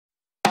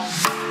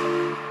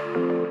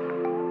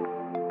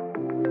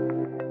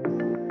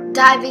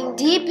Diving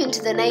deep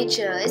into the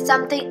nature is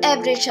something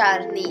every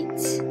child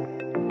needs.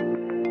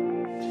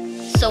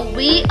 So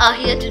we are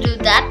here to do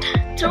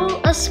that through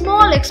a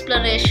small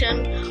exploration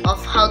of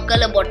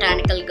Hakgala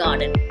Botanical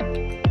Garden.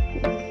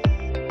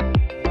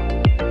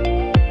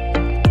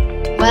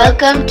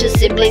 Welcome to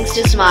Siblings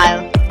to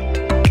Smile.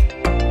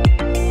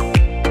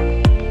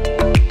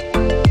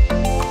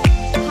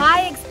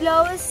 Hi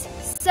explorers!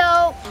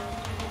 So,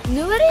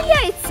 Nuwara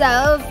Eliya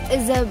itself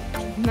is a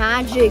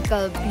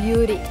magical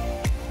beauty.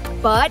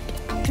 But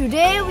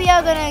today we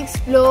are going to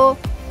explore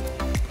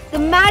the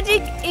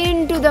magic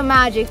into the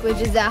magic,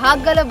 which is the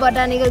Hakgala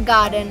Botanical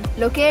Garden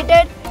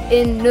located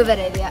in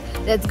Nuwara Eliya.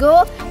 Let's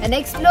go and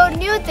explore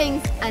new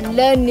things and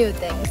learn new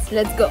things.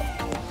 Let's go.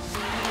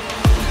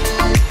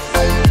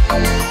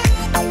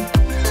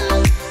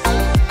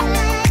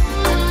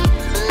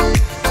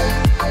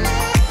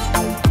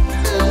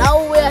 So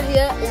now we are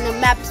here in the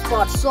map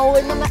spot. So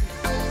in the map,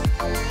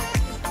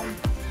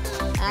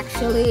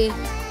 actually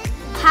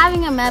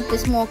having a map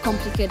is more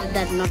complicated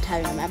than not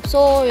having a map.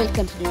 So we'll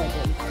continue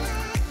again.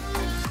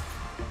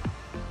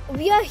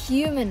 We are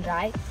human,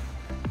 right?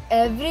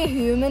 Every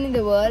human in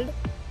the world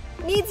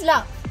needs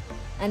love,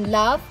 and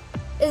love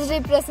is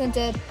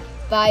represented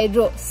by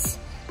rose.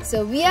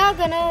 So we are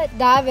gonna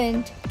dive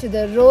into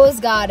the rose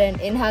garden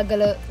in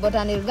Hakgala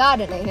Botanical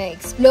Garden and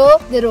explore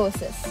the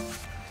roses.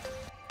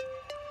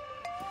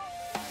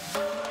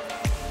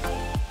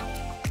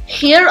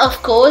 Here,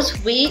 of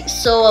course, we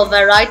saw a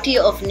variety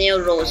of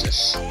new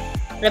roses,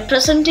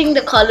 representing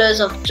the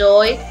colors of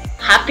joy,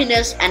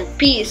 happiness and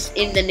peace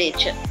in the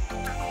nature.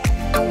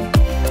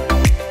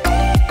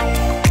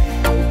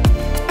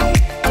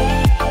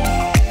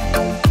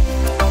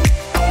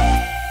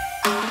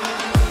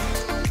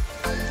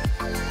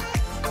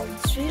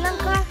 Sri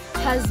Lanka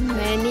has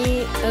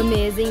many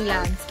amazing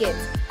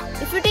landscapes.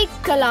 If you take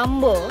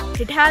Colombo,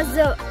 it has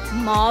a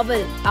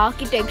marvel,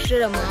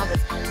 architecture of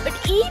marvels. But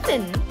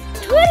even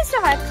tourists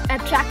are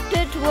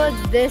attracted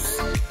towards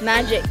this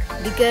magic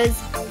because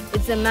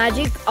it's the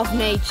magic of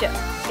nature.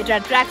 It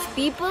attracts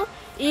people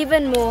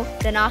even more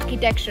than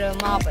architectural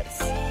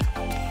marvels.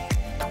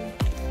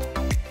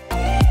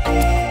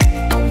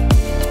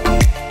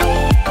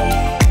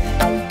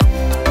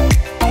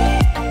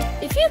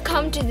 If you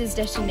come to this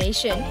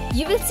destination,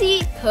 you will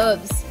see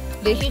curves,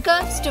 little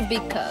curves to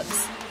big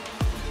curves.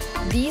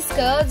 These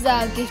curves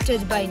are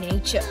gifted by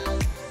nature.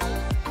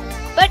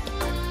 But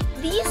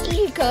these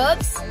little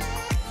curves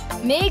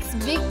makes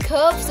big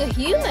curves so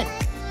human.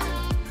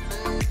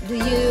 Do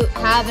you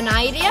have an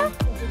idea?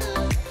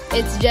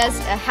 It's just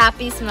a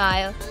happy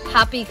smile,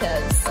 happy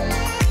curves.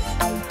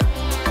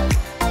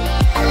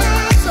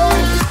 So,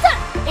 is there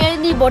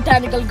any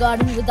botanical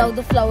garden without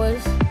the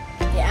flowers?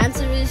 The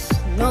answer is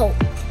no.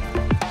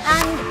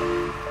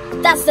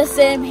 And that's the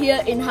same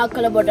here in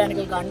Hakgala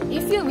Botanical Garden.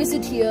 If you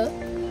visit here,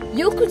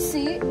 you could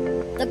see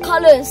the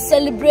colors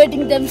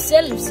celebrating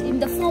themselves in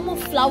the form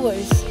of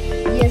flowers.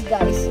 Yes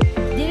guys,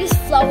 these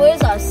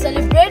flowers are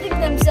celebrating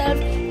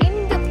themselves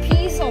in the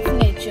peace of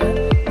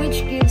nature,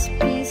 which gives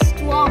peace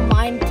to our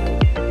mind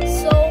too.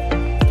 So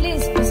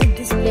please visit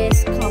this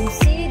place, come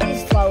see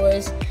these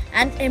flowers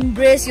and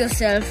embrace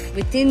yourself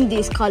within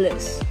these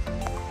colors.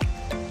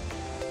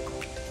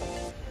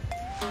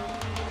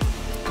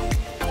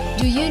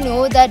 Do you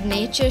know that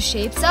nature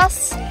shapes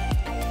us?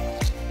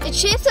 It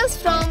shapes us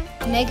from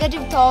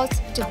negative thoughts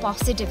to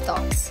positive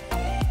thoughts,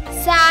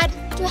 sad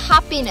to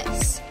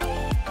happiness,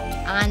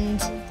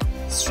 and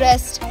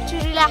stressed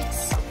to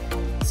relax.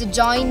 So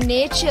join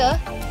nature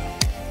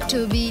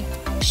to be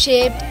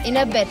shaped in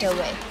a better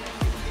way.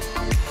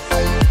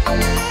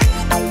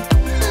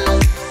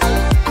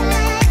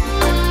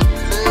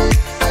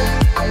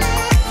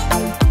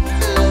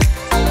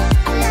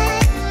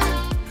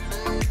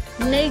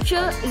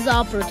 Nature is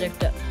our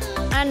protector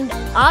and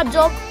our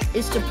job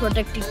is to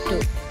protect it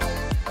too.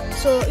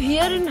 So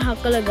here in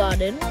Hakgala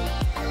Garden,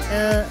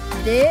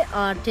 they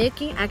are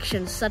taking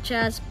actions such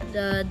as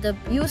the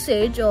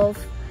usage of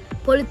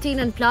polythene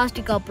and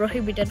plastic are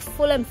prohibited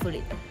full and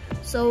fully.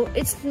 So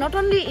it's not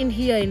only in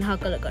here in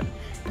Hakgala Garden.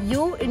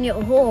 You in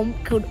your home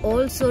could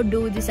also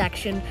do this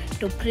action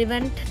to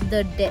prevent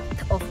the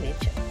death of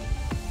nature.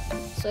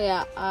 So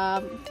yeah,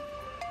 I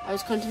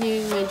was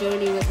continuing my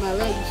journey with my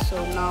legs,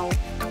 so now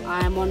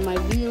I am on my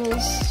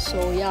wheels.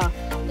 So yeah,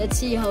 let's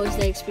see how is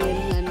the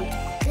experience and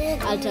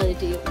I'll tell it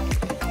to you.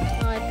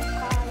 Alright.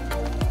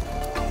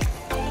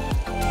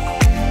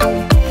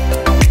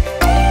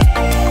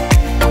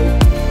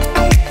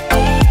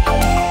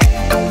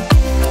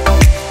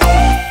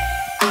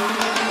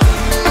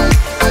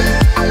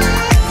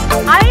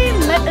 I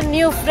met a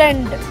new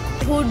friend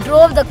who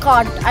drove the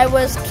cart I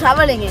was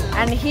traveling in,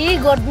 and he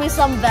got me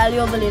some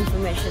valuable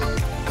information.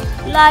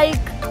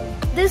 Like,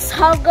 this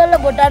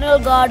Hakgala Botanical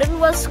Garden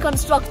was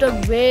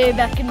constructed way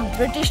back in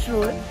British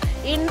rule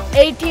in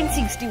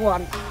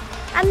 1861.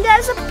 And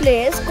there's a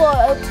place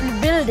called a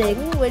building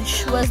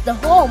which was the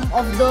home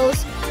of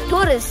those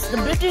tourists, the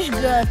British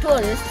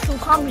tourists who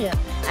come here.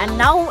 And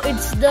now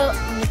it's the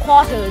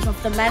quarters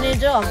of the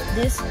manager of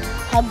this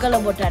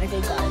Hakgala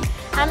Botanical Garden.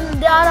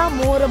 and there are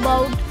more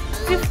about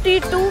 50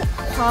 to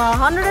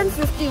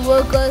 150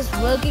 workers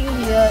working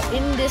here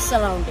in this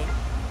surrounding.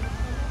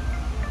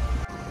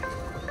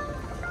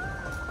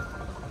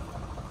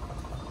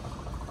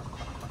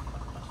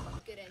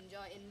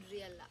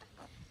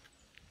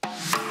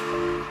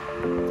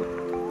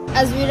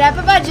 As we wrap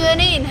up our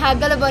journey in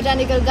Hakgala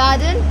Botanical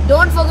Garden,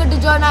 Don't forget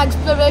to join our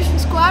exploration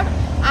squad,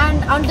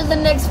 and until the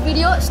next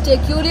video, stay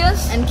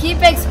curious and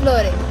keep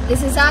exploring.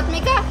 This is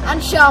Atmika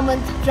and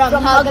Shamant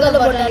from Hakgala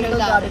Botanical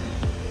Garden.